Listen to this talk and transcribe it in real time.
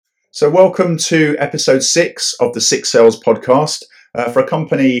So, welcome to episode 6 of the Six Sales podcast. For a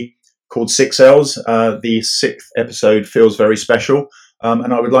company called Six Sales, the sixth episode feels very special.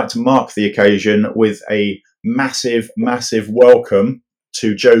 And I would like to mark the occasion with a massive welcome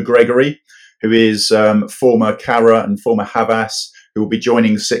to Joe Gregory, who is former Cara and former Havas, who will be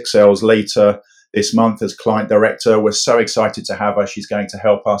joining Six Sales later this month as client director. We're so excited to have her. She's going to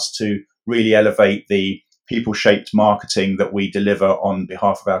help us to really elevate the people-shaped marketing that we deliver on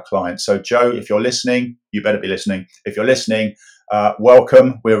behalf of our clients. So, Joe, if you're listening, you better be listening. If you're listening,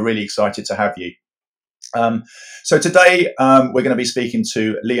 welcome. We're really excited to have you. So today we're going to be speaking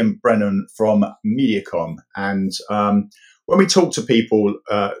to Liam Brennan from MediaCom. And when we talk to people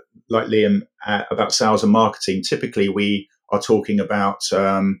like Liam about sales and marketing, typically we are talking about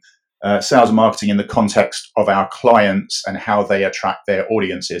sales and marketing in the context of our clients and how they attract their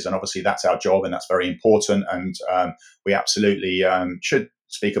audiences. And obviously that's our job and that's very important. And we absolutely should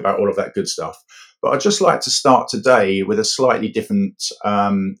speak about all of that good stuff. But I'd just like to start today with a slightly different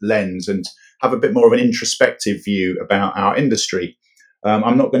lens and have a bit more of an introspective view about our industry.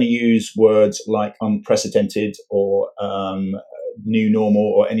 I'm not going to use words like unprecedented or new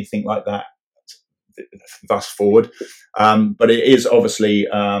normal or anything like that thus forward. But it is obviously,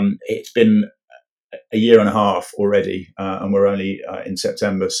 it's been a year and a half already, and we're only in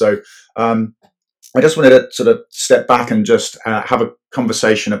September. So I just wanted to sort of step back and just have a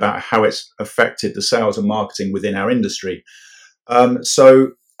conversation about how it's affected the sales and marketing within our industry.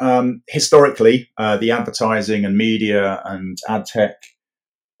 Historically, the advertising and media and ad tech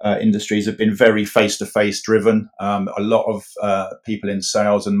industries have been very face-to-face driven. A lot of people in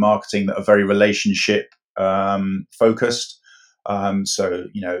sales and marketing that are very relationship focused.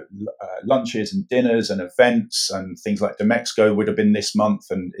 Lunches and dinners and events and things like Demexco would have been this month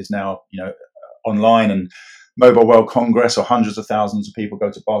and is now, online, and Mobile World Congress, or hundreds of thousands of people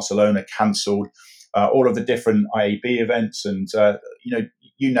go to Barcelona, cancelled. All of the different IAB events and,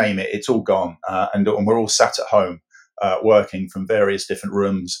 you name it, it's all gone. And we're all sat at home working from various different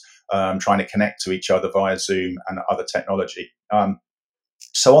rooms, trying to connect to each other via Zoom and other technology.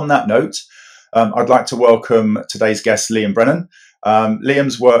 So on that note, I'd like to welcome today's guest, Liam Brennan.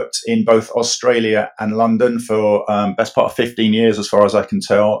 Liam's worked in both Australia and London for best part of 15 years, as far as I can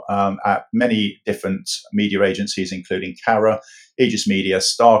tell, at many different media agencies, including Cara, Aegis Media,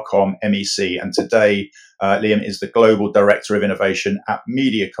 Starcom, MEC, and today Liam is the Global Director of Innovation at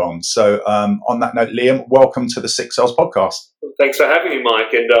MediaCom. So on that note, Liam, welcome to the Six Sales podcast. Thanks for having me,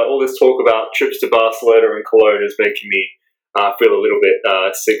 Mike. And all this talk about trips to Barcelona and Cologne is making me feel a little bit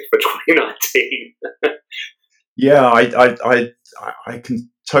sick for 2019. Yeah, I can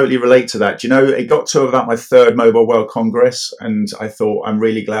totally relate to that. It got to about my third Mobile World Congress, and I thought, I'm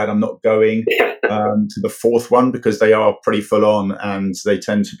really glad I'm not going to the fourth one, because they are pretty full on and they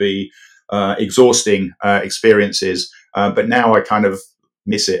tend to be exhausting experiences. But now I kind of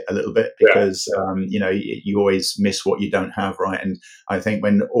miss it a little bit because, you always miss what you don't have, right? And I think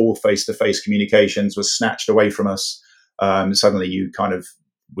when all face-to-face communications was snatched away from us, suddenly you kind of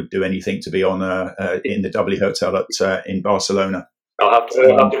would do anything to be on in the W Hotel in Barcelona. I'll have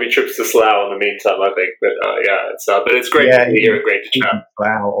to be trips to Slough in the meantime, I think. But it's great to be here and great to chat.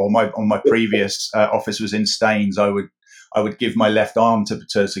 Slough, or my previous office was in Staines. I would give my left arm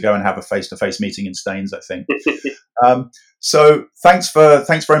to go and have a face-to-face meeting in Staines, I think. So thanks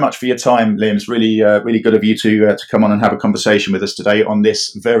very much for your time, Liam. It's really good of you to come on and have a conversation with us today on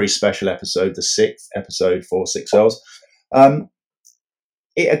this very special episode, the sixth episode for Six Sales.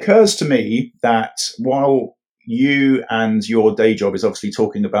 It occurs to me that while you and your day job is obviously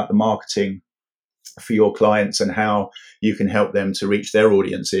talking about the marketing for your clients and how you can help them to reach their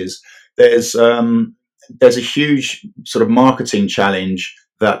audiences, there's a huge sort of marketing challenge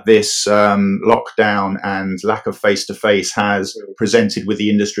that this lockdown and lack of face-to-face has presented with the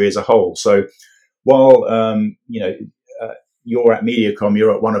industry as a whole. So while you're at MediaCom,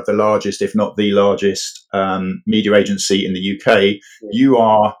 you're at one of the largest, if not the largest, media agency in the UK. You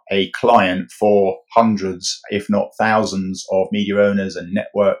are a client for hundreds, if not thousands, of media owners and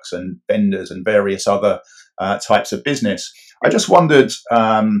networks and vendors and various other types of business. I just wondered,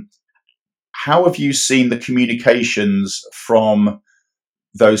 how have you seen the communications from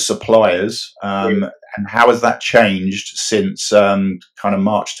those suppliers, and how has that changed since kind of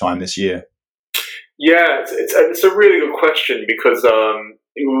March time this year? Yeah, it's a really good question, because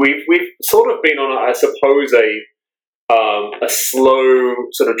we've sort of been on, I suppose, a slow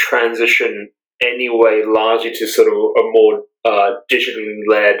sort of transition anyway, largely to sort of a more digitally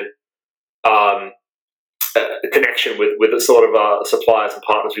led connection with the sort of suppliers and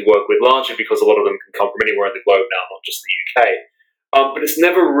partners we work with, largely because a lot of them can come from anywhere in the globe now, not just the UK. But it's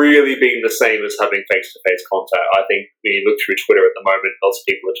never really been the same as having face-to-face contact. I think when you look through Twitter at the moment, lots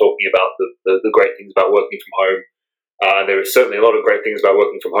of people are talking about the great things about working from home. There are certainly a lot of great things about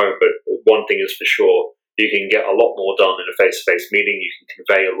working from home, but one thing is for sure, you can get a lot more done in a face-to-face meeting. You can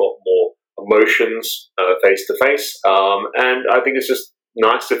convey a lot more emotions face-to-face. And I think it's just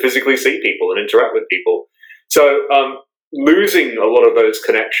nice to physically see people and interact with people. So losing a lot of those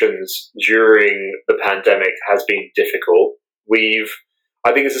connections during the pandemic has been difficult. I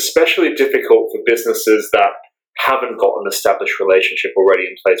think it's especially difficult for businesses that haven't got an established relationship already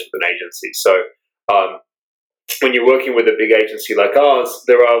in place with an agency. So when you're working with a big agency like ours,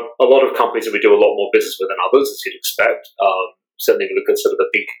 there are a lot of companies that we do a lot more business with than others, as you'd expect. Certainly, we look at sort of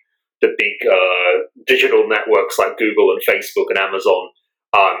the big digital networks like Google and Facebook and Amazon.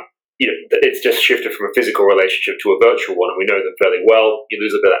 It's just shifted from a physical relationship to a virtual one, and we know them fairly well. You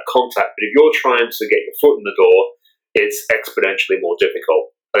lose a bit of that contact, but if you're trying to get your foot in the door, it's exponentially more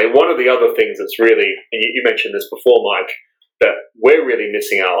difficult. I mean, one of the other things that's really, and you mentioned this before, Mike, that we're really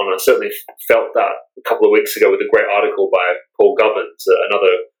missing out on, and I certainly felt that a couple of weeks ago with a great article by Paul Gubbins,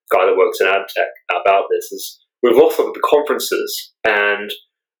 another guy that works in ad tech, about this, is we've lost some of the conferences. And,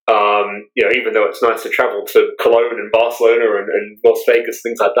 even though it's nice to travel to Cologne and Barcelona and Las Vegas,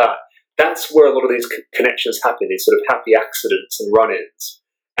 things like that, that's where a lot of these connections happen, these sort of happy accidents and run-ins.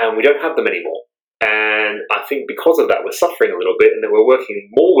 And we don't have them anymore. And I think because of that, we're suffering a little bit, and that we're working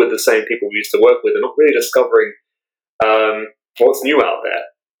more with the same people we used to work with and not really discovering what's new out there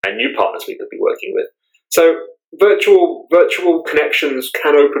and new partners we could be working with. So virtual connections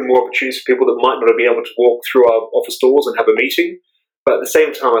can open more opportunities for people that might not be able to walk through our office doors and have a meeting. But at the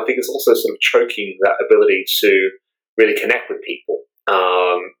same time, I think it's also sort of choking that ability to really connect with people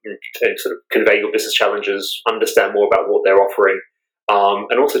and sort of convey your business challenges, understand more about what they're offering,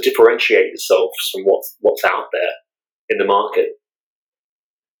 and also differentiate yourselves from what's out there in the market.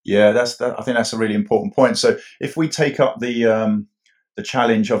 Yeah, I think that's a really important point. So if we take up the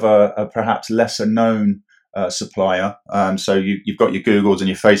challenge of a perhaps lesser known supplier, so you've got your Googles and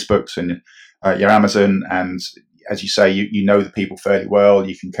your Facebooks and your Amazon, and as you say, you know the people fairly well.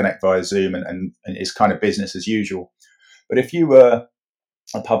 You can connect via Zoom, and it's kind of business as usual. But if you were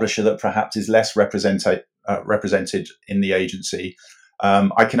a publisher that perhaps is less represented in the agency,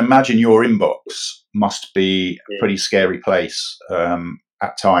 I can imagine your inbox must be a pretty scary place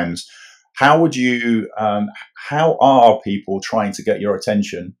at times. How are people trying to get your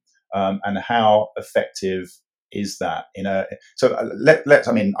attention, and how effective is that? I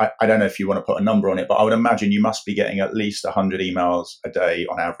don't know if you want to put a number on it, but I would imagine you must be getting at least 100 emails a day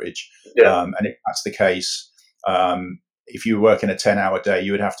on average. Yeah. And if that's the case, if you were working a 10-hour day,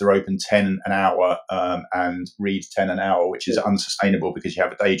 you would have to open 10 an hour and read 10 an hour, which is unsustainable because you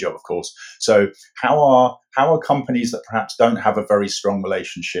have a day job, of course. So how are companies that perhaps don't have a very strong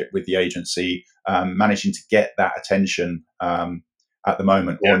relationship with the agency managing to get that attention at the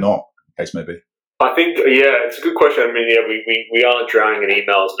moment, or not, the case may be? I think, it's a good question. I mean, we are drowning in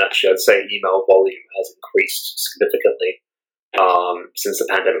emails, and actually I'd say email volume has increased significantly since the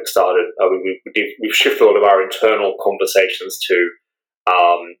pandemic started. We've shifted a lot of our internal conversations to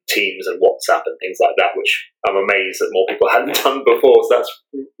Teams and WhatsApp and things like that, which I'm amazed that more people hadn't done before. So that's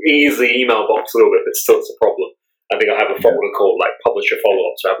eased the email box a little bit, but still it's a problem. I think I have a folder called like publisher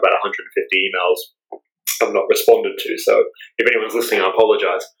follow-ups. So I have about 150 emails I've not responded to. So if anyone's listening, I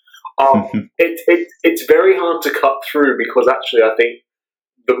apologize. It's very hard to cut through, because actually I think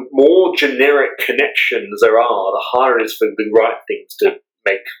the more generic connections there are, the harder it is for the right things to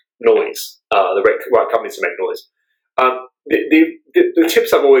make noise, the right companies to make noise. The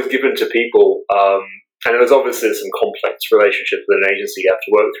tips I've always given to people, and there's obviously some complex relationships with an agency you have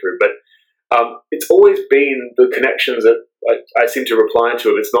to work through, but it's always been the connections that I seem to reply to,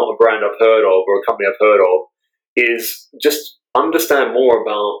 if it's not a brand I've heard of or a company I've heard of, is just understand more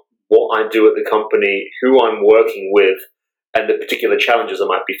about what I do at the company, who I'm working with, and the particular challenges I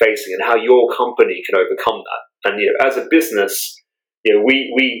might be facing, and how your company can overcome that. And as a business,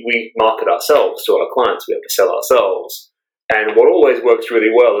 we market ourselves to our clients. We have to sell ourselves. And what always works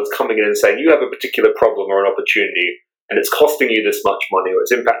really well is coming in and saying, you have a particular problem or an opportunity, and it's costing you this much money, or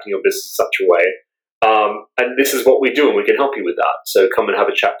it's impacting your business in such a way. And this is what we do, and we can help you with that. So come and have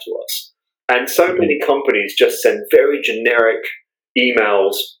a chat to us. And so many companies just send very generic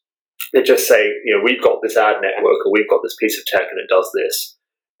emails that just say, we've got this ad network, or we've got this piece of tech and it does this.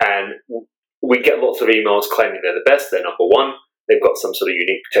 And we get lots of emails claiming they're the best, they're number one, they've got some sort of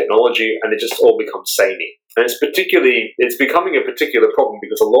unique technology, and it just all becomes samey. And it's becoming a particular problem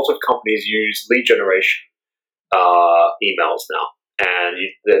because a lot of companies use lead generation emails now. And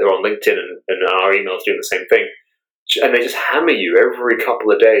they're on LinkedIn, and our emails doing the same thing. and they just hammer you every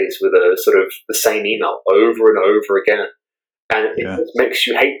couple of days with a sort of the same email over and over again, and it just makes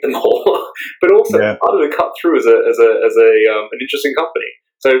you hate them all. But also harder to cut through as an interesting company.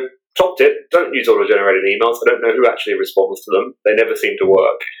 So top tip: don't use auto-generated emails. I don't know who actually responds to them. They never seem to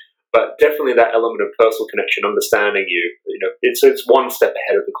work. But definitely that element of personal connection, understanding it's one step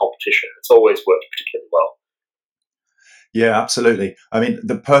ahead of the competition. It's always worked particularly well. Yeah, absolutely. I mean,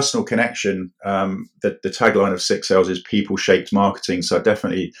 the personal connection, the tagline of 6 Sales is people shaped marketing. So that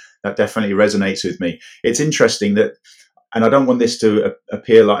definitely resonates with me. It's interesting that, and I don't want this to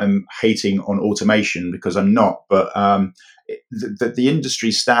appear like I'm hating on automation, because I'm not, but the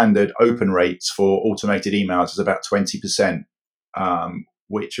industry standard open rates for automated emails is about 20%,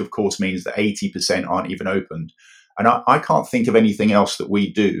 which of course means that 80% aren't even opened. And I can't think of anything else that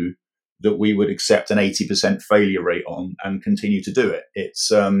we do that we would accept an 80% failure rate on and continue to do it.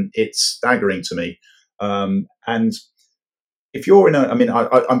 It's staggering to me. And if you're in I'm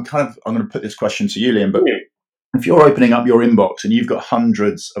going to put this question to you, Liam, but if you're opening up your inbox and you've got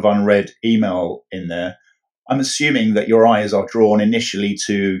hundreds of unread email in there, I'm assuming that your eyes are drawn initially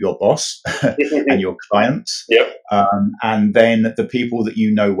to your boss and your clients, and then the people that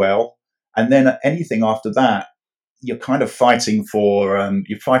you know well, and then anything after that, you're kind of fighting for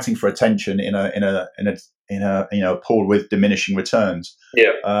attention in a pool with diminishing returns.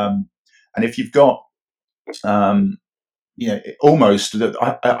 And if you've got almost that,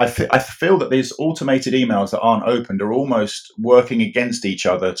 I feel that these automated emails that aren't opened are almost working against each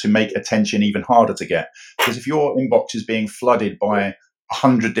other to make attention even harder to get. Because if your inbox is being flooded by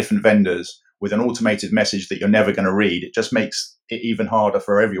 100 different vendors with an automated message that you're never going to read, it just makes it even harder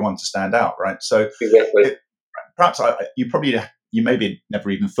for everyone to stand out, right? So perhaps you maybe never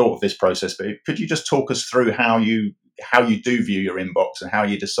even thought of this process, but could you just talk us through how you do view your inbox and how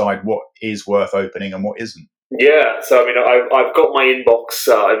you decide what is worth opening and what isn't? Yeah, so I mean, I've got my inbox.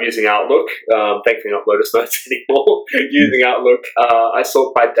 I'm using Outlook. Thankfully, not Lotus Notes anymore. Using Outlook, I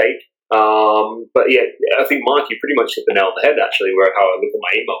sort by date. But yeah, I think Mike, you pretty much hit the nail on the head. Actually, where how I look at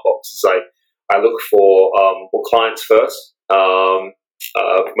my email box is I look for clients first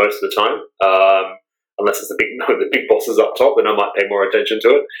most of the time. Unless it's the big bosses up top, then I might pay more attention to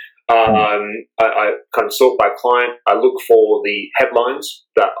it. I kind of sort by client. I look for the headlines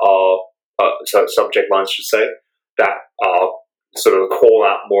that are. So subject lines, should say, that are sort of a call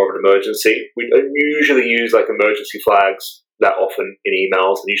out more of an emergency. We don't usually use like emergency flags that often in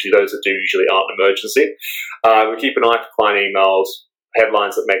emails, and usually those that do usually aren't an emergency. We keep an eye for client emails,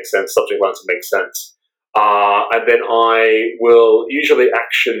 headlines that make sense, subject lines that make sense. And then I will usually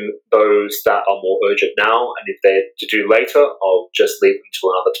action those that are more urgent now, and if they're to do later, I'll just leave them to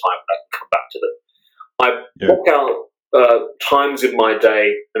another time when I can come back to them. I block out times in my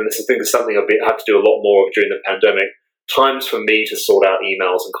day, and this I think is something I've had to do a lot more of during the pandemic, times for me to sort out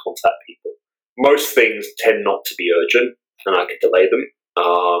emails and contact people. Most things tend not to be urgent, and I can delay them.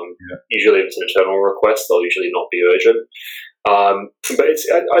 Usually if it's an internal request, they'll usually not be urgent. But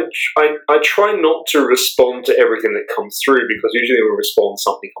I try not to respond to everything that comes through, because usually when we respond,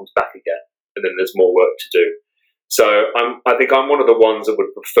 something comes back again, and then there's more work to do. So I think I'm one of the ones that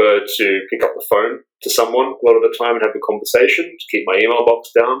would prefer to pick up the phone to someone a lot of the time and have a conversation to keep my email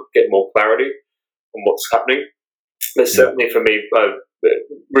box down, get more clarity on what's happening. But certainly for me,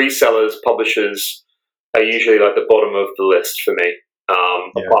 resellers, publishers are usually like the bottom of the list for me,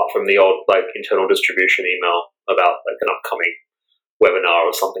 apart from the odd like internal distribution email about like an upcoming webinar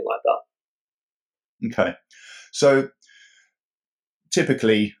or something like that. Okay. So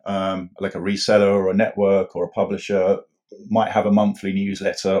typically, like a reseller or a network or a publisher might have a monthly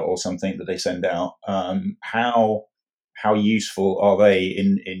newsletter or something that they send out. How useful are they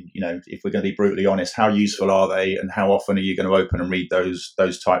in if we're going to be brutally honest, how useful are they, and how often are you going to open and read those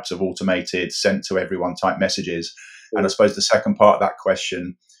types of automated, sent to everyone type messages? And I suppose the second part of that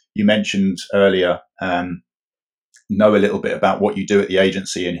question, you mentioned earlier, know a little bit about what you do at the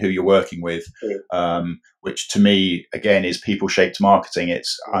agency and who you're working with, which to me, again, is people-shaped marketing.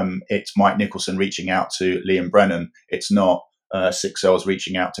 It's Mike Nicholson reaching out to Liam Brennan. It's not 6 Sales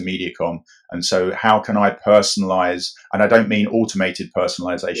reaching out to MediaCom. And so how can I personalize? And I don't mean automated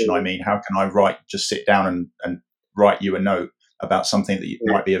personalization. I mean, how can I just sit down and write you a note about something that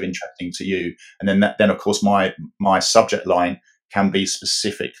might be of interesting to you? And then of course, my subject line can be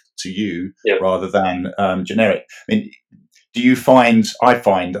specific to you rather than generic. I mean, I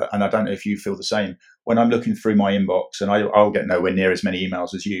find, and I don't know if you feel the same, when I'm looking through my inbox, and I'll get nowhere near as many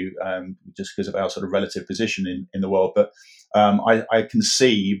emails as you, just because of our sort of relative position in the world, but I can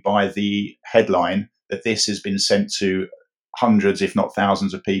see by the headline that this has been sent to hundreds, if not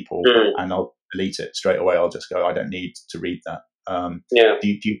thousands of people, and delete it straight away. I'll just go, I don't need to read that. Yeah. Do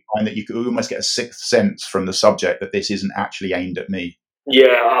you find that you could almost get a sixth sense from the subject that this isn't actually aimed at me?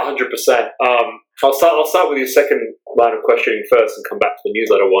 Yeah, 100%. I'll start with your second line of questioning first and come back to the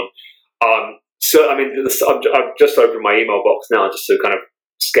newsletter one. So, I mean, I've just opened my email box now just to kind of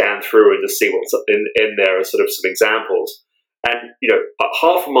scan through and just see what's in there as sort of some examples. And,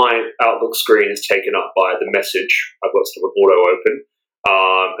 half of my Outlook screen is taken up by the message. I've got sort of an auto open.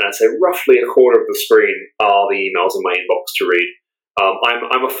 And I'd say roughly a quarter of the screen are the emails in my inbox to read.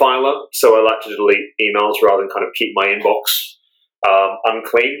 I'm a filer, so I like to delete emails rather than kind of keep my inbox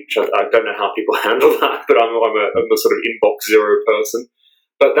unclean. Which I don't know how people handle that, but I'm a sort of inbox zero person.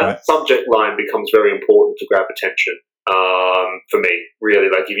 But that subject line becomes very important to grab attention for me, really.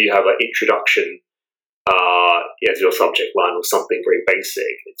 Like if you have an introduction as your subject line or something very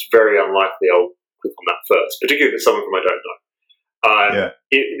basic, it's very unlikely I'll click on that first, particularly if it's someone from I don't know.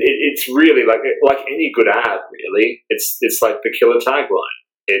 It's really like any good ad, really. It's like the killer tagline.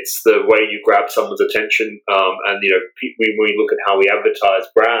 It's the way you grab someone's attention. And when we look at how we advertise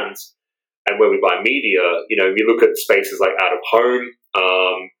brands and where we buy media, you look at spaces like out of home.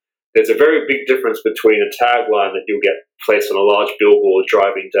 There's a very big difference between a tagline that you'll get placed on a large billboard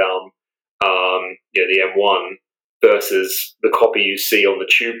driving down the M1 versus the copy you see on the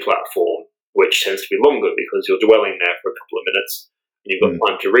tube platform, which tends to be longer because you're dwelling there for a couple of minutes and you've got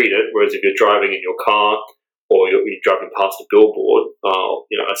time to read it. Whereas if you're driving in your car or you're driving past a billboard,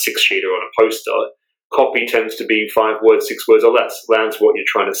 a 6-sheeter on a poster, copy tends to be 5 words, 6 words or less. Lands what you're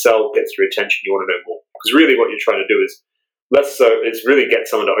trying to sell, gets your attention, you want to know more. Because really what you're trying to do is it's really get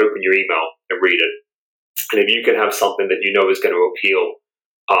someone to open your email and read it. And if you can have something that you know is going to appeal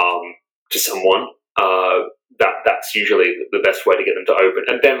to someone, that's usually the best way to get them to open,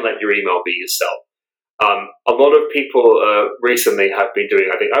 and then let your email be yourself. A lot of people recently have been doing,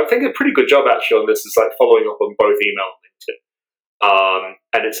 I think a pretty good job actually on this, is like following up on both email and LinkedIn.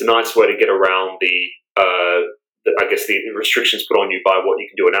 And it's a nice way to get around the restrictions put on you by what you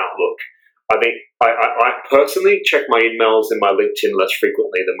can do in Outlook. I think I personally check my emails in my LinkedIn less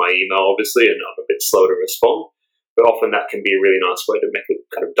frequently than my email, obviously, and I'm a bit slow to respond. But often that can be a really nice way to make a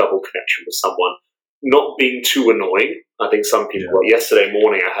kind of double connection with someone, not being too annoying. I think some people, like yesterday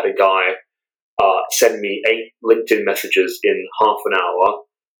morning, I had a guy send me 8 LinkedIn messages in half an hour,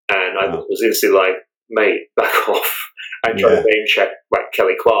 and I was instantly like, mate, back off. And try to name check like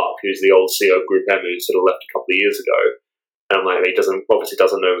Kelly Clark, who's the old CEO of Group M, who sort of left a couple of years ago. And I'm like, he obviously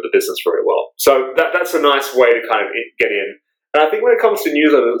doesn't know the business very well. So that's a nice way to kind of get in. And I think when it comes to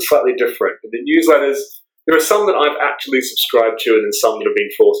newsletters, it's slightly different. In the newsletters, there are some that I've actually subscribed to, and then some that have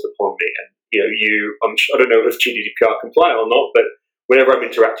been forced upon me. And I don't know if it's GDPR compliant or not, but whenever I'm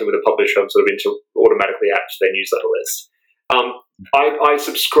interacting with a publisher, I'm sort of automatically add to their newsletter list. I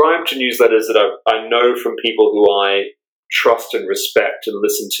subscribe to newsletters that I know from people who I trust and respect and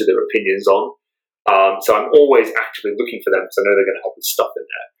listen to their opinions on. So I'm always actively looking for them because I know they're going to have stuff in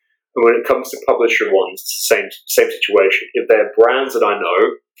there. And when it comes to publisher ones, it's the same situation. If they're brands that I know,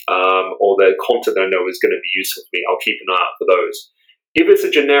 or their content that I know is going to be useful for me, I'll keep an eye out for those. If it's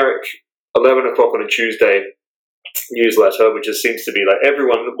a generic 11 o'clock on a Tuesday newsletter, which just seems to be like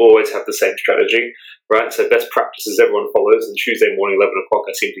everyone will always have the same strategy, right? So best practices everyone follows, and Tuesday morning, 11 o'clock,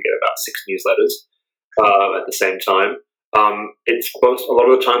 I seem to get about 6 newsletters at the same time. It's a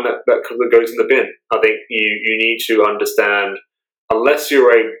lot of the time that goes in the bin. I think you need to understand, unless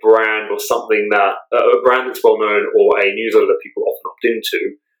you're a brand or something a brand that's well known or a newsletter that people often opt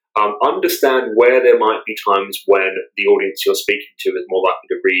into, understand where there might be times when the audience you're speaking to is more likely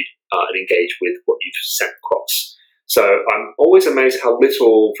to read and engage with what you've sent across. So I'm always amazed how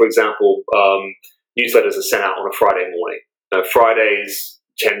little, for example, newsletters are sent out on a Friday morning. Fridays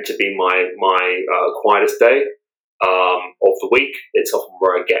tend to be my quietest day of the week. It's often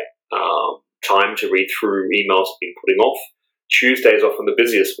where I get time to read through emails I've been putting off. Tuesday is often the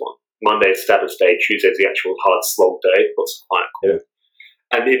busiest one. Monday is status day. Tuesday is the actual hard slog day. Lots of client calls.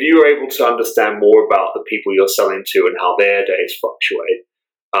 Yeah. And if you are able to understand more about the people you're selling to and how their days fluctuate,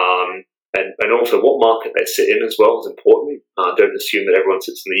 and also what market they sit in as well is important. Don't assume that everyone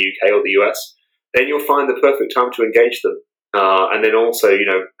sits in the UK or the US. Then you'll find the perfect time to engage them. And then also,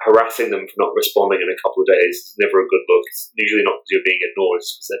 harassing them for not responding in a couple of days is never a good look. It's usually not because you're being ignored,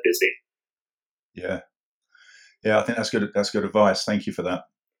 it's because they're busy. Yeah, I think that's good. That's good advice. Thank you for that.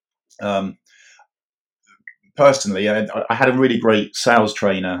 Personally, I had a really great sales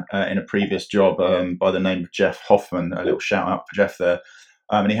trainer in a previous job by the name of Jeff Hoffman. A little shout out for Jeff there.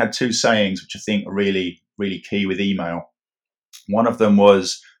 And he had 2 sayings which I think are really, really key with email. One of them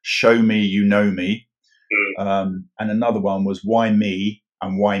was, show me you know me. And another one was, why me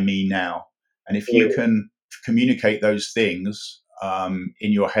and why me now? And if you can communicate those things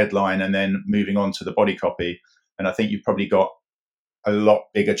in your headline and then moving on to the body copy, and I think you've probably got a lot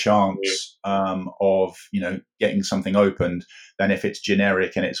bigger chance of getting something opened than if it's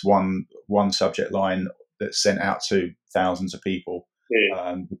generic and it's one subject line that's sent out to thousands of people.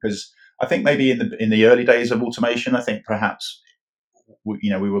 Because I think maybe in the early days of automation, I think perhaps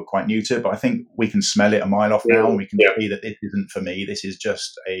we were quite new to it, but I think we can smell it a mile off now, and we can see that this isn't for me. This is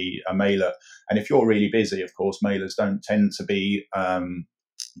just a mailer. And if you're really busy, of course, mailers don't tend to be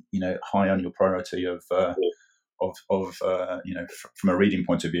high on your priority of from a reading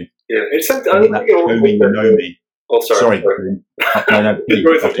point of view. Yeah, it's something. I think that's show me you know me. Oh, sorry. No, please,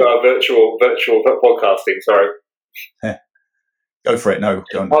 virtual podcasting. Sorry. Go for it. No,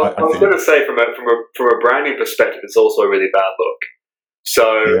 I was going to say from a branding perspective, it's also a really bad look.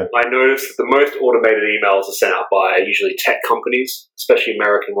 So I noticed that the most automated emails are sent out by usually tech companies, especially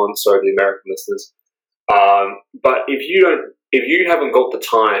American ones. Sorry, the American listeners. But if you haven't got the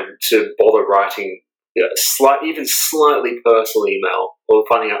time to bother writing even slightly personal email or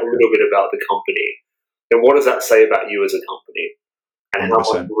finding out a little bit about the company, then what does that say about you as a company, and 100%.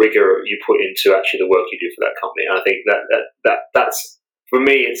 How much rigor you put into actually the work you do for that company? And I think that's for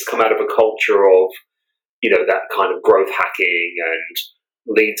me, it's come out of a culture of that kind of growth hacking and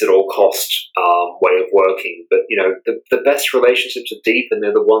leads at all cost way of working. But the best relationships are deep, and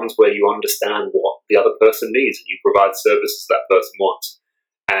they're the ones where you understand what the other person needs and you provide services that person wants.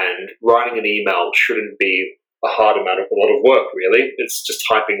 And writing an email shouldn't be a hard amount of a lot of work, really. It's just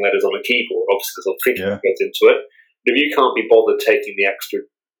typing letters on a keyboard. Obviously, there's a lot of thinking that goes into it. But if you can't be bothered taking the extra,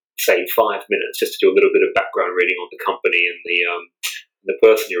 say, 5 minutes just to do a little bit of background reading on the company and the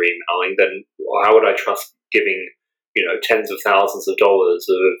person you're emailing, then how would I trust giving tens of thousands of dollars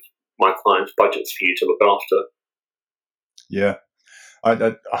of my clients' budgets for you to look after? Yeah, I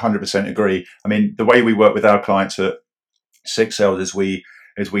 100% agree. I mean, the way we work with our clients at Six Sales is we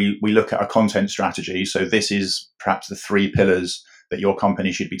look at a content strategy. So this is perhaps the 3 pillars that your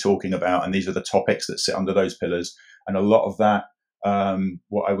company should be talking about, and these are the topics that sit under those pillars. And a lot of that,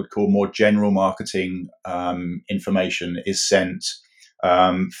 what I would call more general marketing information, is sent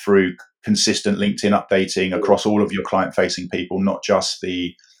through consistent LinkedIn updating across all of your client-facing people, not just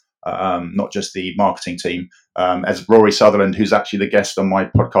the marketing team. As Rory Sutherland, who's actually the guest on my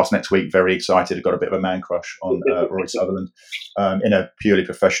podcast next week, very excited. I've got a bit of a man crush on Rory Sutherland in a purely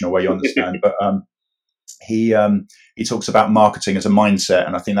professional way, you understand. But he talks about marketing as a mindset,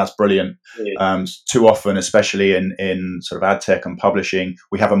 and I think that's brilliant. Too often, especially in sort of ad tech and publishing,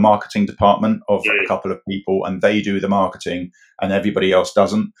 we have a marketing department of a couple of people, and they do the marketing, and everybody else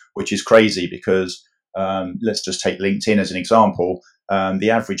doesn't, which is crazy because let's just take LinkedIn as an example. The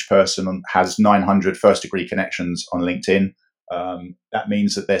average person has 900 first-degree connections on LinkedIn. That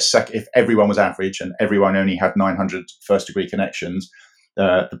means that if everyone was average and everyone only had 900 first-degree connections,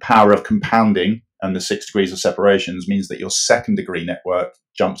 the power of compounding and the 6 degrees of separations means that your second-degree network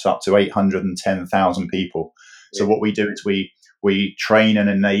jumps up to 810,000 people. So what we do is we train and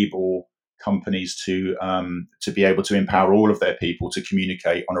enable companies to be able to empower all of their people to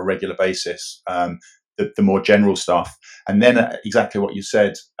communicate on a regular basis. The more general stuff. And then exactly what you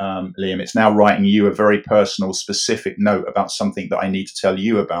said, Liam, it's now writing you a very personal, specific note about something that I need to tell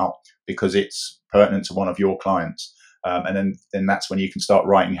you about because it's pertinent to one of your clients. And then that's when you can start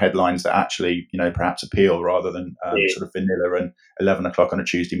writing headlines that actually, perhaps appeal rather than sort of vanilla and 11 o'clock on a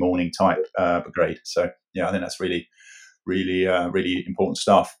Tuesday morning type grade. So, I think that's really, really, really important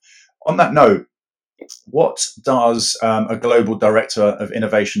stuff. On that note, what does a global director of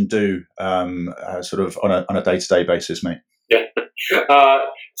innovation do, sort of on a day-to-day basis, mate? Yeah.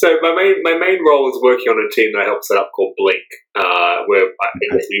 So my main role is working on a team that I helped set up called Blink, where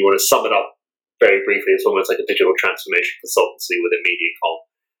if you want to sum it up very briefly, it's almost like a digital transformation consultancy within MediaCom.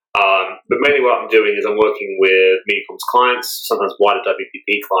 But mainly what I'm doing is I'm working with MediaCom's clients, sometimes wider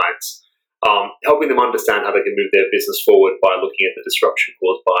WPP clients, helping them understand how they can move their business forward by looking at the disruption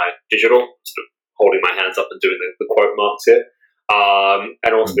caused by digital, sort of holding my hands up and doing the quote marks here,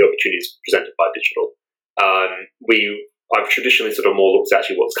 and also the opportunities presented by digital. I've traditionally sort of more looked at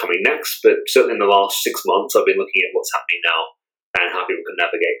actually what's coming next, but certainly in the last 6 months, I've been looking at what's happening now and how people can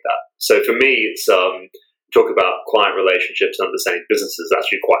navigate that. So for me, it's talk about client relationships and understanding businesses. That's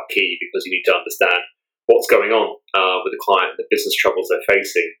actually quite key because you need to understand what's going on with the client, the business troubles they're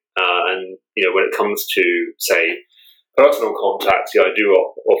facing, and when it comes to say personal contacts, I do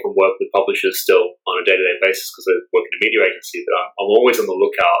often work with publishers still on a day-to-day basis because I work in a media agency, but I'm always on the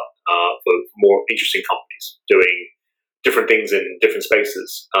lookout for more interesting companies doing different things in different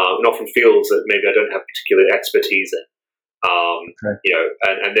spaces, and often fields that maybe I don't have particular expertise in. Okay.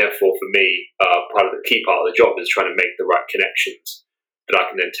 And therefore for me, part of the key part of the job is trying to make the right connections that I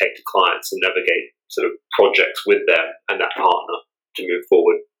can then take to clients and navigate sort of projects with them and that partner to move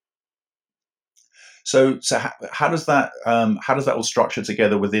forward. So how does that all structure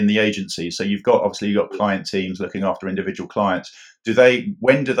together within the agency? So you've got client teams looking after individual clients.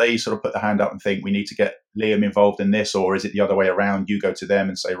 When do they sort of put the hand up and think we need to get Liam involved in this, or is it the other way around? You go to them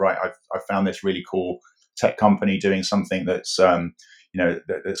and say, right, I've found this really cool tech company doing something that's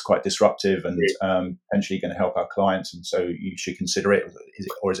that's quite disruptive and potentially going to help our clients, and so you should consider it.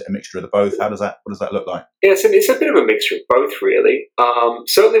 Or is it a mixture of the both? What does that look like? Yeah, it's a bit of a mixture of both, really.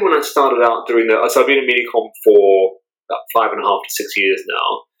 Certainly when I started out doing that, so I've been in Medicom for about 5.5 to 6 years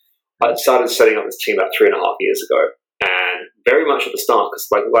now. I started setting up this team about 3.5 years ago, and very much at the start, because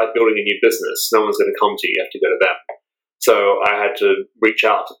like building a new business, no one's going to come to you, you have to go to them. So I had to reach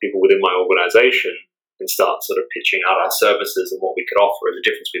out to people within my organization and start sort of pitching out our services and what we could offer and the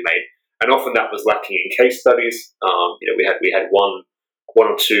difference we made. And often that was lacking in case studies. We had one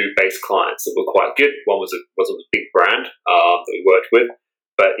or two base clients that were quite good. One was a big brand that we worked with,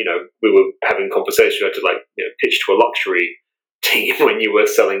 but we were having conversations. You had to pitch to a luxury team when you were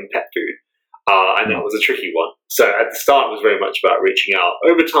selling pet food, and that was a tricky one. So at the start, it was very much about reaching out.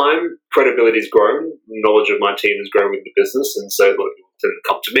 Over time, credibility has grown, knowledge of my team has grown with the business, and so a lot of people tend to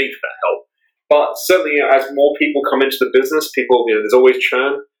come to me for that help. But certainly, as more people come into the business, there's always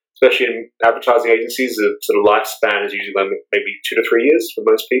churn, especially in advertising agencies. The sort of lifespan is usually maybe 2 to 3 years for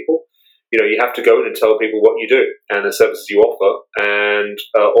most people. You have to go in and tell people what you do and the services you offer, and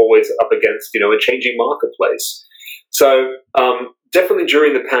always up against, a changing marketplace. So definitely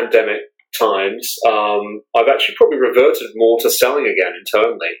during the pandemic times, I've actually probably reverted more to selling again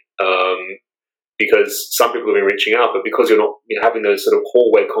internally. Because some people have been reaching out, but because you're not having those sort of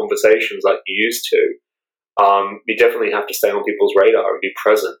hallway conversations like you used to, you definitely have to stay on people's radar and be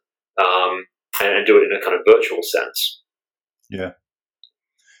present, and do it in a kind of virtual sense. Yeah.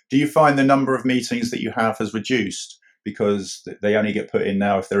 Do you find the number of meetings that you have has reduced because they only get put in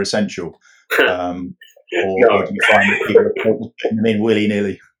now if they're essential? Or do you find that people are putting them in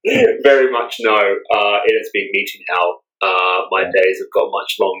willy-nilly? Very much no. It has been meeting out. My days have got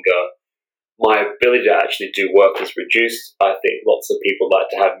much longer. My ability to actually do work has reduced. I think lots of people like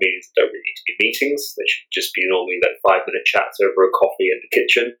to have meetings that don't really need to be meetings. They should just be normally 5-minute chats over a coffee in the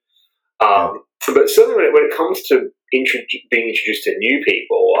kitchen. But certainly when it comes to being introduced to new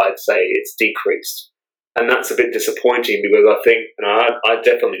people, I'd say it's decreased. And that's a bit disappointing because I think, and I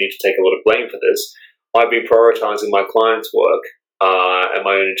definitely need to take a lot of blame for this, I've been prioritizing my clients' work and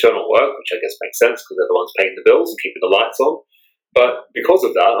my own internal work, which I guess makes sense because they're the ones paying the bills and keeping the lights on. But because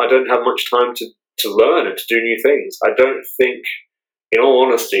of that, I don't have much time to learn and to do new things. I don't think, in all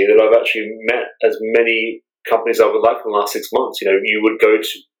honesty, that I've actually met as many companies I would like in the last 6 months. You would go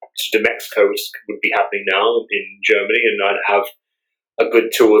to Mexico, which would be happening now in Germany, and I'd have a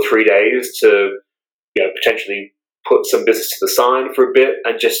good 2 or 3 days to potentially put some business to the side for a bit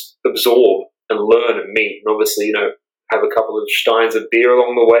and just absorb and learn and meet. And obviously, have a couple of steins of beer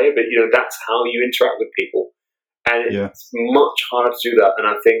along the way, but that's how you interact with people. And it's much harder to do that. And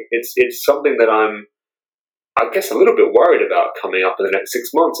I think it's something that I'm, I guess, a little bit worried about coming up in the next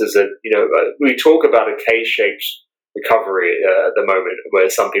 6 months is that, we talk about a K-shaped recovery at the moment where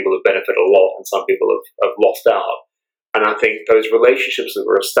some people have benefited a lot and some people have lost out. And I think those relationships that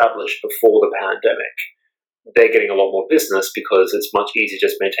were established before the pandemic, they're getting a lot more business because it's much easier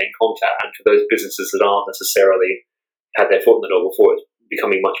just to maintain contact. And for those businesses that aren't necessarily had their foot in the door before, it's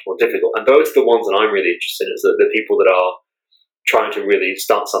becoming much more difficult. And those are the ones that I'm really interested in, is the people that are trying to really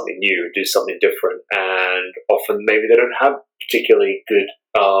start something new, do something different, and often maybe they don't have particularly good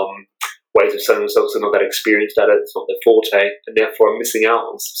ways of selling themselves. They're not that experienced at it, it's not their forte, and therefore I'm missing out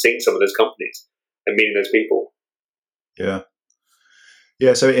on seeing some of those companies and meeting those people. Yeah.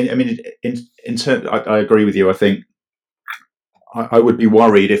 So in terms, I agree with you. I think I would be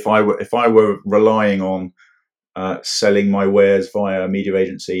worried if I were relying on selling my wares via media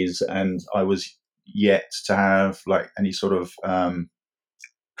agencies, and I was yet to have any sort of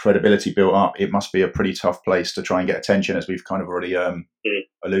credibility built up. It must be a pretty tough place to try and get attention, as we've kind of already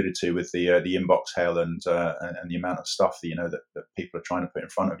alluded to with the inbox hell and the amount of stuff that people are trying to put in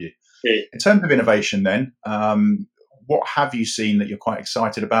front of you. In terms of innovation, then, what have you seen that you're quite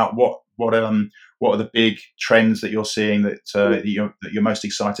excited about? What are the big trends that you're seeing that you're most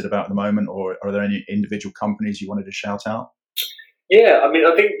excited about at the moment, or are there any individual companies you wanted to shout out? Yeah,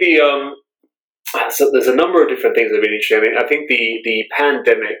 I think so there's a number of different things that have been interesting. I think the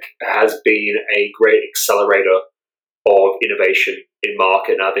pandemic has been a great accelerator of innovation in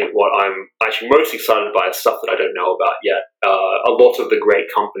market. And I think what I'm actually most excited by is stuff that I don't know about yet. A lot of the great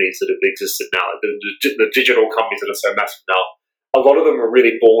companies that have existed now, the digital companies that are so massive now, a lot of them were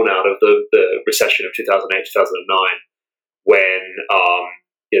really born out of the recession of 2008, 2009, when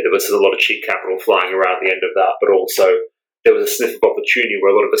there was a lot of cheap capital flying around the end of that, but also there was a sniff of opportunity where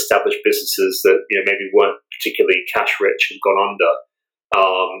a lot of established businesses that maybe weren't particularly cash rich had gone under.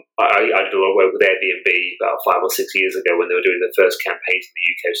 I did a lot of work with Airbnb about 5 or 6 years ago when they were doing their first campaigns in the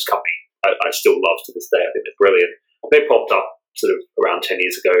UK. It's a company I still love to this day. I think they're brilliant. They popped up sort of around 10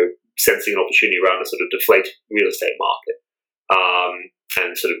 years ago, sensing an opportunity around a sort of deflated real estate market.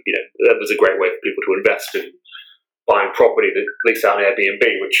 And sort of, that was a great way for people to invest in buying property, at least out on Airbnb,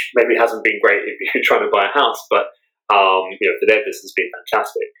 which maybe hasn't been great if you're trying to buy a house, but for their business has been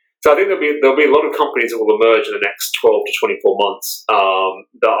fantastic. So I think there'll be a lot of companies that will emerge in the next 12 to 24 months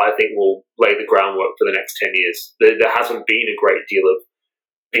that I think will lay the groundwork for the next 10 years. There hasn't been a great deal of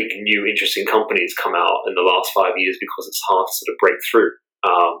big, new, interesting companies come out in the last 5 years because it's hard to sort of break through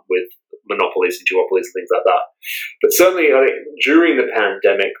with monopolies and duopolies and things like that. But certainly, I think during the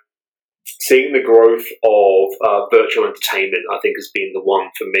pandemic, seeing the growth of virtual entertainment, I think, has been the one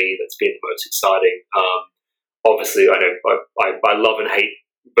for me that's been the most exciting. Obviously, I love and hate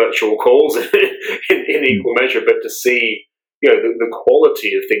virtual calls in equal measure, but to see the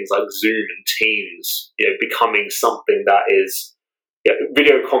quality of things like Zoom and Teams becoming something that is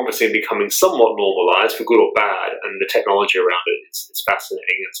video conferencing becoming somewhat normalized for good or bad, and the technology around it is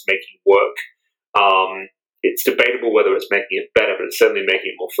fascinating. It's making work. It's debatable whether it's making it better, but it's certainly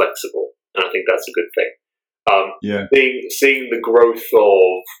making it more flexible, and I think that's a good thing. Seeing the growth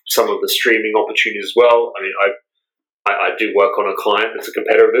of some of the streaming opportunities as well. I mean, I do work on a client that's a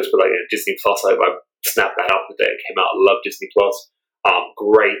competitor of this, but Disney Plus, I snapped that up the day it came out. I love Disney Plus.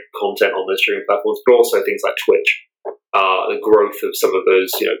 Great content on those streaming platforms, but also things like Twitch. The growth of some of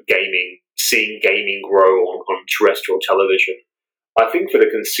those, gaming, seeing gaming grow on terrestrial television. I think for the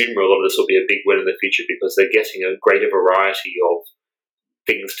consumer, a lot of this will be a big win in the future because they're getting a greater variety of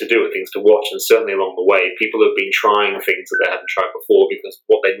things to do and things to watch. And certainly along the way, people have been trying things that they hadn't tried before because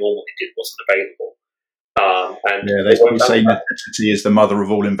what they normally did wasn't available. They say necessity is the mother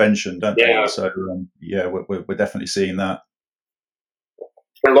of all invention, don't they? So we're definitely seeing that.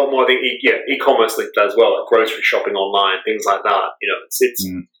 A lot more, I think, e-commerce linked as well, like grocery shopping online, things like that.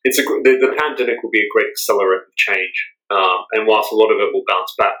 The pandemic will be a great accelerant of change. And whilst a lot of it will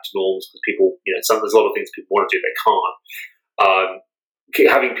bounce back to norms because people, there's a lot of things people want to do they can't.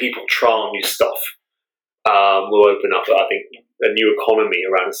 Having people trial new stuff will open up, I think, a new economy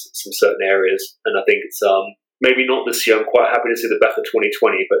around some certain areas. And I think it's maybe not this year. I'm quite happy to see the back of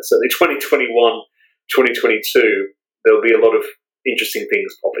 2020, but certainly 2021, 2022, there'll be a lot of interesting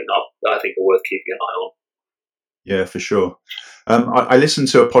things popping up that I think are worth keeping an eye on. Yeah, for sure. I listened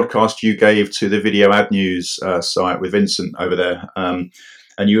to a podcast you gave to the Video Ad News site with Vincent over there, and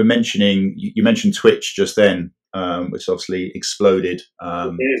you mentioned Twitch just then, which obviously exploded.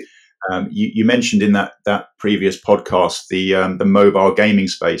 You mentioned in that previous podcast the mobile gaming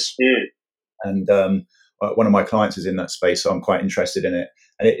space, and one of my clients is in that space, so I'm quite interested in it.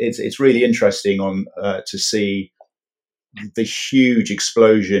 And it's really interesting to see the huge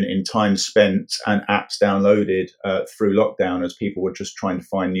explosion in time spent and apps downloaded through lockdown as people were just trying to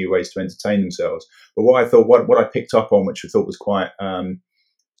find new ways to entertain themselves. But what I picked up on, which I thought was quite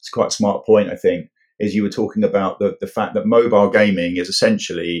a smart point, I think, is you were talking about the fact that mobile gaming is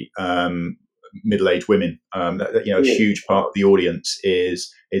essentially middle-aged women. A huge part of the audience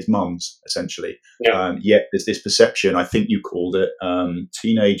is mums, essentially. Yet there's this perception, I think you called it,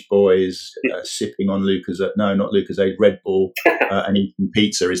 teenage boys sipping on Lucozade, Red Bull, and eating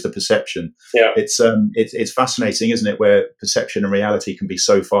pizza is the perception. It's fascinating, isn't it, where perception and reality can be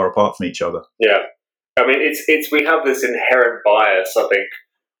so far apart from each other. I mean, we have this inherent bias, I think,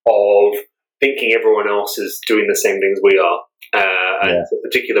 of thinking everyone else is doing the same things we are. And it's a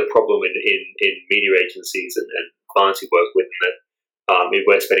particular problem in media agencies and clients we work with, and that if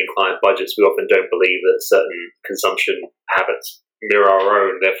we're spending client budgets, we often don't believe that certain consumption habits mirror our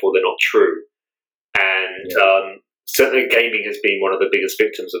own, therefore they're not true. And certainly gaming has been one of the biggest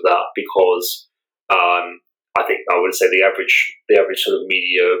victims of that because I think I would say the average sort of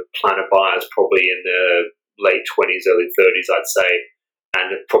media planner buyer is probably in the late 20s, early 30s, I'd say,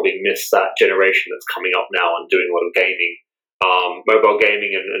 and have probably missed that generation that's coming up now and doing a lot of gaming. Mobile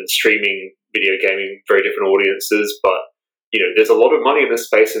gaming and streaming video gaming, very different audiences, but there's a lot of money in this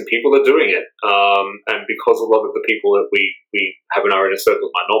space and people are doing it. And because a lot of the people that we have in our inner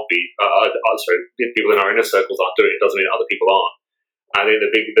circles might not be, people in our inner circles aren't doing it, doesn't mean other people aren't. I think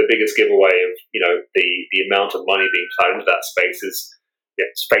the biggest giveaway of the amount of money being plowed into that space is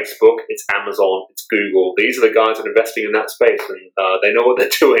it's Facebook, it's Amazon, it's Google. These are the guys that are investing in that space, and they know what they're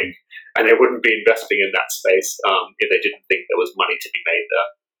doing, and they wouldn't be investing in that space if they didn't think there was money to be made there.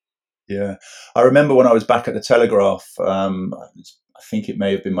 Yeah, I remember when I was back at the Telegraph. I think it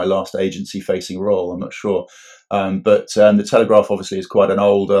may have been my last agency-facing role. I'm not sure, but the Telegraph obviously is quite an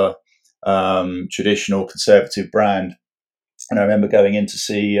older, traditional, conservative brand. And I remember going in to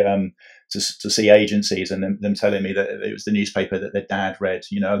see see agencies and them telling me that it was the newspaper that their dad read.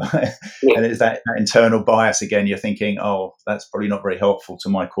 And it's that internal bias again. You're thinking, oh, that's probably not very helpful to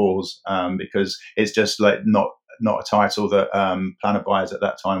my cause, because it's just like not a title that Planet buyers at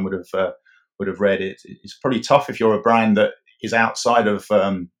that time would have read. It's probably tough if you're a brand that is outside of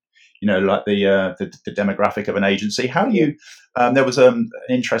like the demographic of an agency. How do you? There was an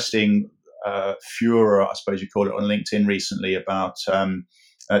interesting furor, I suppose you call it, on LinkedIn recently about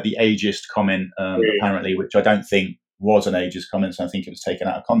the ageist comment, apparently, which I don't think was an ageist comment. So I think it was taken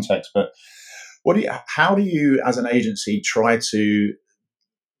out of context. But how do you, as an agency, try to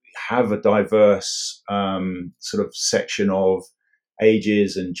have a diverse sort of section of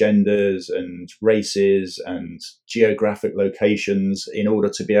ages and genders and races and geographic locations in order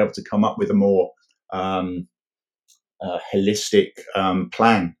to be able to come up with a more holistic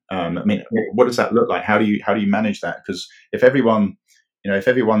plan? I mean, what does that look like? How do you manage that? Because if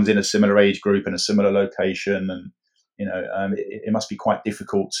everyone's in a similar age group and a similar location, and it must be quite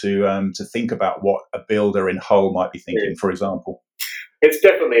difficult to think about what a builder in Hull might be thinking, for example. It's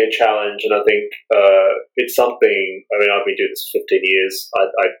definitely a challenge, and I think it's something. I mean, I've been doing this for 15 years.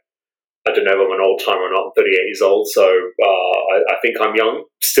 I don't know if I'm an old timer or not. I'm 38 years old, so I think I'm young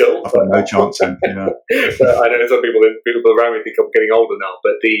still. I've got no chance. But I know some people around me think I'm getting older now.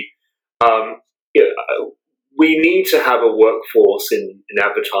 But we need to have a workforce in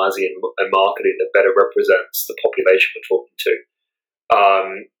advertising and marketing that better represents the population we're talking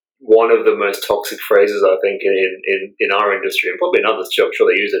to. One of the most toxic phrases, I think, in our industry, and probably in others too, I'm sure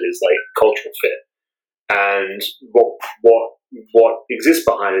they use it, is like cultural fit. And what exists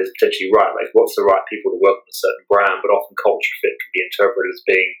behind it is potentially right. Like, what's the right people to work on a certain brand? But often culture fit can be interpreted as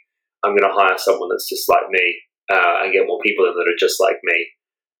being, I'm going to hire someone that's just like me and get more people in that are just like me.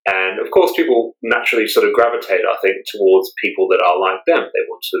 And of course, people naturally sort of gravitate, I think, towards people that are like them. They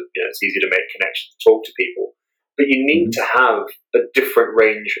want to, it's easy to make connections, talk to people. But you need to have a different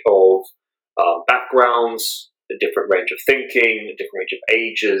range of backgrounds, a different range of thinking, a different range of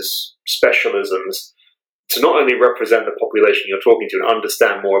ages, specialisms, to not only represent the population you're talking to and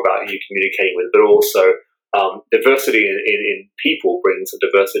understand more about who you're communicating with, but also diversity in people brings a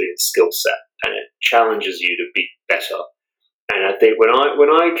diversity in skill set, and it challenges you to be better. And I think when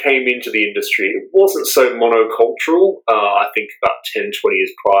I came into the industry, it wasn't so monocultural. I think about 10, 20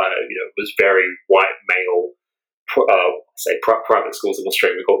 years prior, it was very white male. Private schools in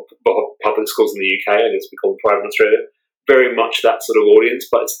Australia, we call public schools in the UK, I guess we call them private in Australia, very much that sort of audience,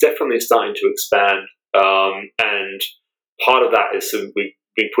 but it's definitely starting to expand, and part of that is we've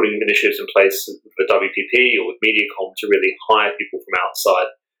been putting initiatives in place with WPP or with Mediacom to really hire people from outside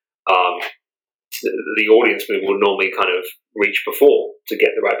the audience we would normally kind of reach before to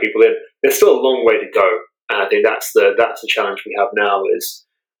get the right people in. There's still a long way to go, and I think that's the challenge we have now is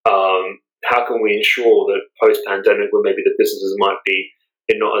how can we ensure that post-pandemic, when maybe the businesses might be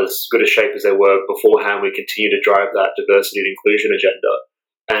in not as good a shape as they were beforehand, we continue to drive that diversity and inclusion agenda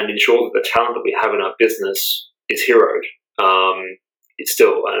and ensure that the talent that we have in our business is heroed. It's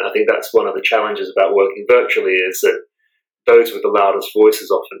still, and I think that's one of the challenges about working virtually, is that those with the loudest voices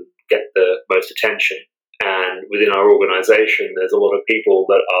often get the most attention. And within our organization, there's a lot of people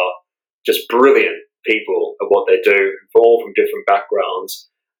that are just brilliant people at what they do, all from different backgrounds.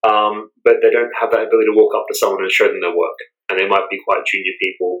 But they don't have that ability to walk up to someone and show them their work. And they might be quite junior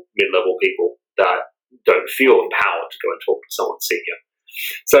people, mid-level people that don't feel empowered to go and talk to someone senior.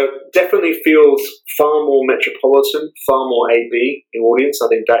 So definitely feels far more metropolitan, far more AB in audience. I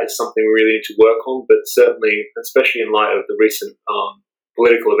think that is something we really need to work on, but certainly, especially in light of the recent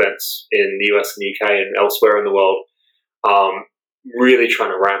political events in the US and the UK and elsewhere in the world, really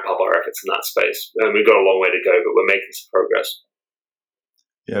trying to ramp up our efforts in that space. And we've got a long way to go, but we're making some progress.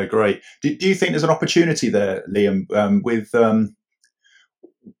 Yeah, great. Do you think there's an opportunity there, Liam,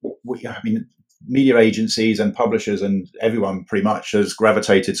 media agencies and publishers and everyone pretty much has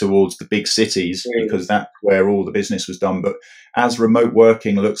gravitated towards the big cities because that's where all the business was done. But as remote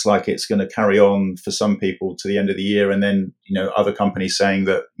working looks like it's going to carry on for some people to the end of the year, and then other companies saying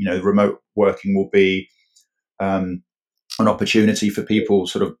that remote working will be an opportunity for people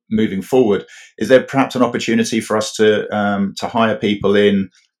sort of moving forward. Is there perhaps an opportunity for us to hire people in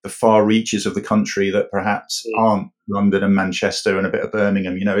the far reaches of the country that perhaps aren't London and Manchester and a bit of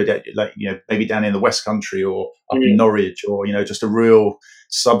Birmingham? Maybe down in the West Country or up in Norwich, or just a real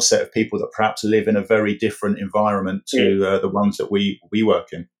subset of people that perhaps live in a very different environment to the ones that we work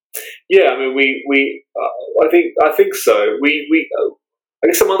in. Yeah, I mean, I think so. I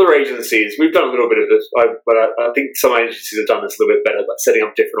guess some other agencies, we've done a little bit of this, but I think some agencies have done this a little bit better, like setting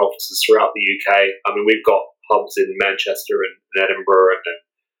up different offices throughout the UK. I mean, we've got hubs in Manchester and Edinburgh, and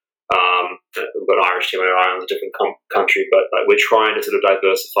we've got an Irish team in Ireland, a different country, but like, we're trying to sort of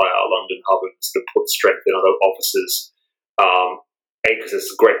diversify our London hub and sort of put strength in other offices. Because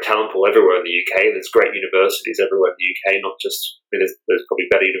there's great talent pool everywhere in the UK. There's great universities everywhere in the UK, not just, I mean, there's probably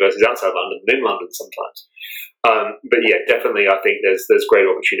better universities outside London than in London sometimes. But yeah, definitely, I think there's great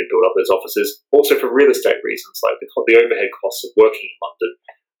opportunity to build up those offices. Also for real estate reasons, like the overhead costs of working in London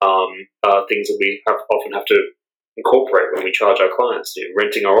are things that we often have to incorporate when we charge our clients.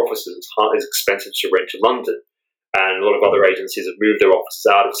 Renting our offices is expensive to rent in London. And a lot of other agencies have moved their offices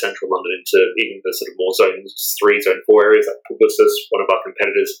out of central London into even the sort of more zone 3, zone 4 areas. Like Publicis, one of our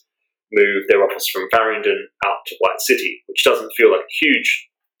competitors, moved their office from Farringdon out to White City, which doesn't feel like a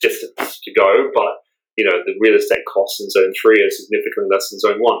huge distance to go, but the real estate costs in zone 3 are significantly less than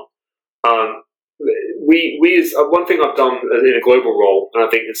zone 1. One thing I've done in a global role, and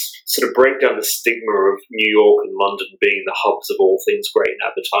I think it's sort of break down the stigma of New York and London being the hubs of all things great in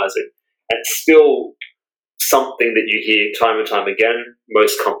advertising, and still something that you hear time and time again.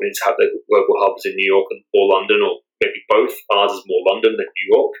 Most companies have their global hubs in New York or London, or maybe both. Ours is more London than New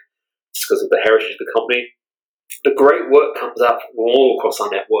York, just because of the heritage of the company. The great work comes out from all across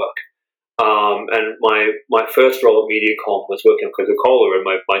our network. And my first role at MediaCom was working on Coca-Cola, and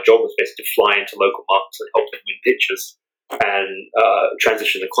my job was basically to fly into local markets and help them win pitches and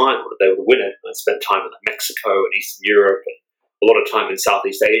transition the client when they would win it. And I spent time in Mexico and Eastern Europe, and a lot of time in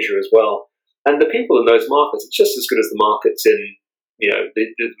Southeast Asia as well. And the people in those markets, it's just as good as the markets in,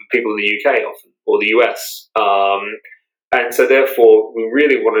 the people in the UK often, or the US. And so therefore, we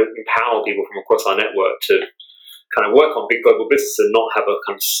really want to empower people from across our network to kind of work on big global businesses and not have a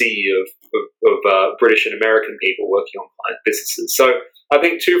kind of sea of British and American people working on client businesses. So I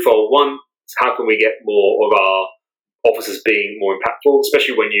think twofold. One, how can we get more of our offices being more impactful,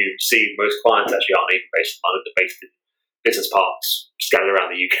 especially when you see most clients actually aren't even based in London, they're based in business parks scattered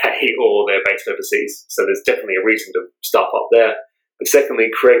around the UK, or they're based overseas. So there's definitely a reason to start up there. But secondly,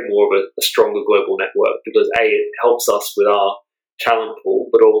 create more of a stronger global network, because it helps us with our talent pool,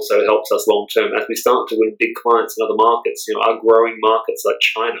 but also helps us long term as we start to win big clients in other markets. Our growing markets like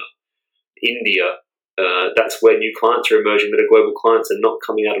China, India, that's where new clients are emerging that are global clients and not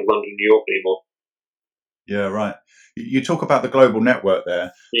coming out of London, New York anymore. Yeah, right. You talk about the global network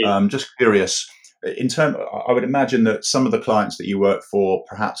there. Just curious. I would imagine that some of the clients that you work for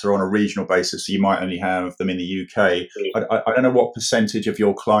perhaps are on a regional basis, so you might only have them in the UK. I don't know what percentage of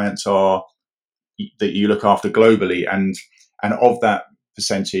your clients are that you look after globally, and of that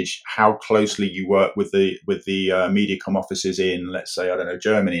percentage, how closely you work with the MediaCom offices in, let's say, I don't know,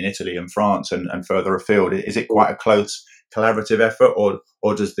 Germany and Italy and France and further afield. Is it quite a close collaborative effort,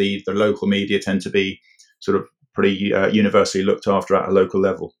 or does the local media tend to be sort of pretty universally looked after at a local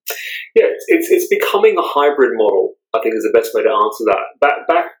level? Yeah, it's becoming a hybrid model, I think, is the best way to answer that.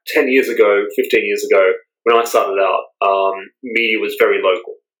 Back 10 years ago, 15 years ago, when I started out, media was very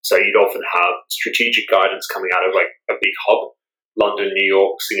local. So you'd often have strategic guidance coming out of like a big hub, London, New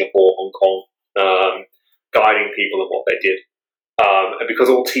York, Singapore, Hong Kong, guiding people in what they did. And because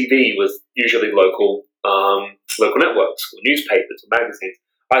all TV was usually local networks or newspapers or magazines,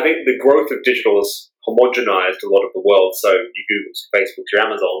 I think the growth of digital has homogenized a lot of the world. So your Googles, your Facebooks, your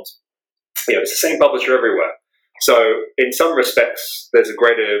Amazons, it's the same publisher everywhere. So in some respects, there's a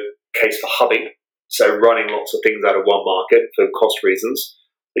greater case for hubbing. So running lots of things out of one market for cost reasons,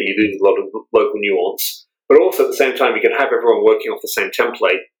 but you lose a lot of local nuance. But also at the same time, you can have everyone working off the same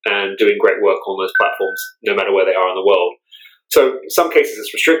template and doing great work on those platforms, no matter where they are in the world. So in some cases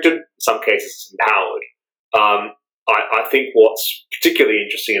it's restricted, in some cases it's empowered. I think what's particularly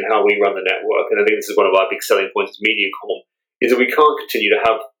interesting in how we run the network, and I think this is one of our big selling points as MediaCom, is that we can't continue to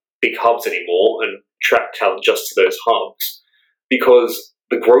have big hubs anymore and attract talent just to those hubs, because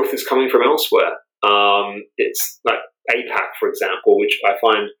the growth is coming from elsewhere. It's like APAC, for example, which I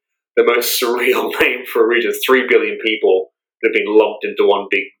find the most surreal name for a region. 3 billion people that have been lumped into one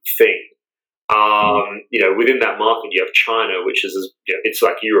big thing. Within that market, you have China, which is it's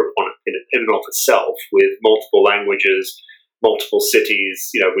like Europe in and of itself, with multiple languages, multiple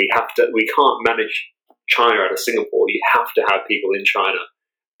cities. We can't manage China, out of Singapore, you have to have people in China,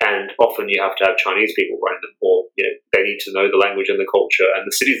 and often you have to have Chinese people running them, or they need to know the language and the culture and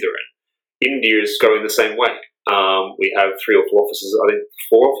the cities they're in. India is going the same way. We have 3 or 4 offices, I think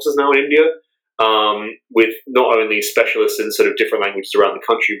 4 offices now in India, with not only specialists in sort of different languages around the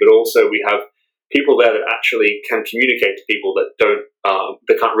country, but also we have people there that actually can communicate to people that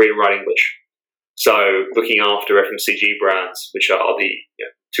that can't read and write English. So looking after FMCG brands, which are the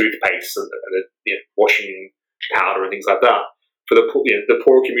toothpaste and the washing powder and things like that, for the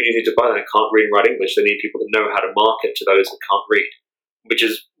poor community to buy that and can't read and write English, they need people that know how to market to those that can't read, which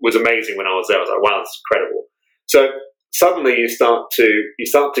was amazing when I was there. I was like, wow, that's incredible. So suddenly you start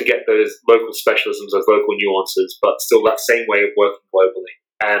to get those local specialisms, those local nuances, but still that same way of working globally,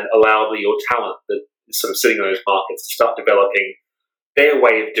 and allow your talent that is sort of sitting in those markets to start developing their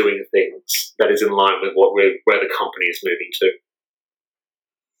way of doing things that is in line with where the company is moving to.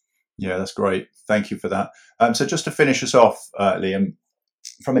 Yeah, that's great. Thank you for that. So just to finish us off, Liam,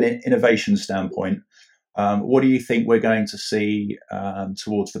 from an innovation standpoint, what do you think we're going to see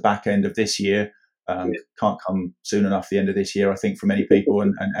towards the back end of this year? Can't come soon enough, the end of this year, I think, for many people,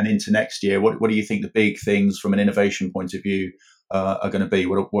 and into next year. What do you think the big things from an innovation point of view are going to be?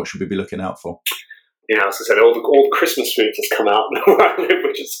 What should we be looking out for? Yeah, as I said, all the Christmas food has come out now where I live,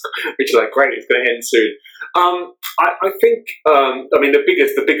 which is like great. It's going to end soon. I think the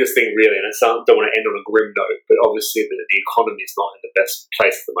biggest thing really, and I don't want to end on a grim note, but obviously the economy is not in the best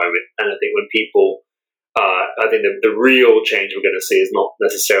place at the moment, and I think when people, I think the real change we're going to see is not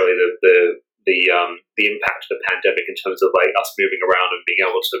necessarily the impact of the pandemic in terms of like us moving around and being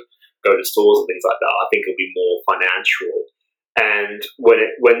able to go to stores and things like that. I think it'll be more financial. And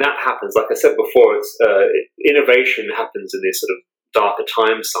when that happens, like I said before, it's innovation happens in these sort of darker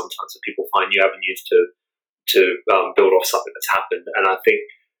times sometimes, and people find new avenues to build off something that's happened. And I think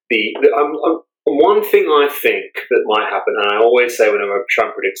one thing I think that might happen, and I always say whenever I try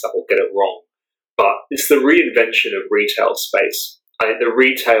and predict stuff, I'll get it wrong, but it's the reinvention of retail space. I think the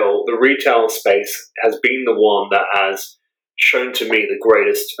retail space has been the one that has shown to me the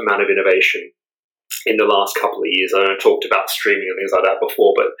greatest amount of innovation in the last couple of years. I talked about streaming and things like that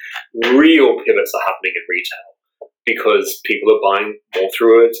before, but real pivots are happening in retail because people are buying more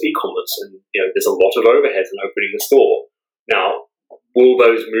through e-commerce, and there's a lot of overheads in opening a store. Now, will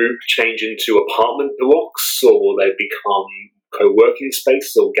those change into apartment blocks, or will they become co-working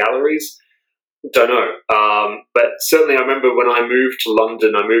spaces or galleries? Don't know. But certainly I remember when I moved to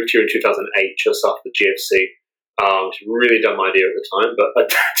London, I moved here in 2008, just after the GFC, which was a really dumb idea at the time, but I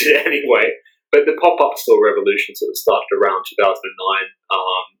did it anyway. But the pop-up store revolution sort of started around 2009.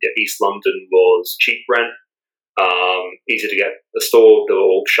 East London was cheap rent, easy to get the store, they were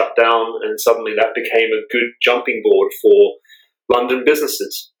all shut down, and suddenly that became a good jumping board for London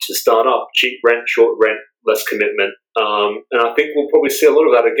businesses to start up. Cheap rent, short rent, less commitment. And I think we'll probably see a lot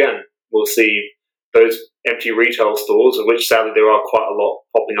of that again. We'll see those empty retail stores, of which sadly there are quite a lot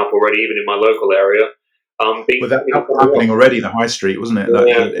popping up already, even in my local area. Well, that was happening already. The high street, wasn't it?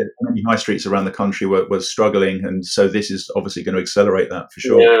 Many high streets around the country were struggling, and so this is obviously going to accelerate that for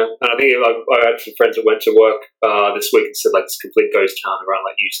sure. Yeah, and I think I had some friends that went to work this week and said like it's a complete ghost town around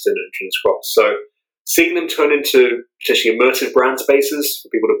like Euston and King's Cross. So seeing them turn into potentially immersive brand spaces for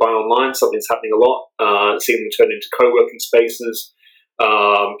people to buy online, something's happening a lot. Seeing them turn into co-working spaces,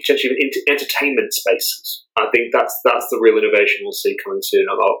 potentially even into entertainment spaces. I think that's the real innovation we'll see coming soon.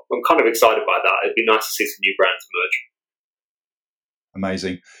 I'm kind of excited by that. It'd be nice to see some new brands emerge.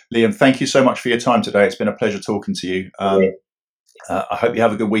 Amazing. Liam, thank you so much for your time today. It's been a pleasure talking to you. I hope you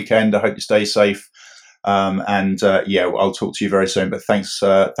have a good weekend. I hope you stay safe. I'll talk to you very soon. But thanks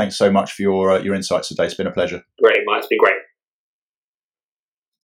so much for your insights today. It's been a pleasure. Great, Mike. It's been great.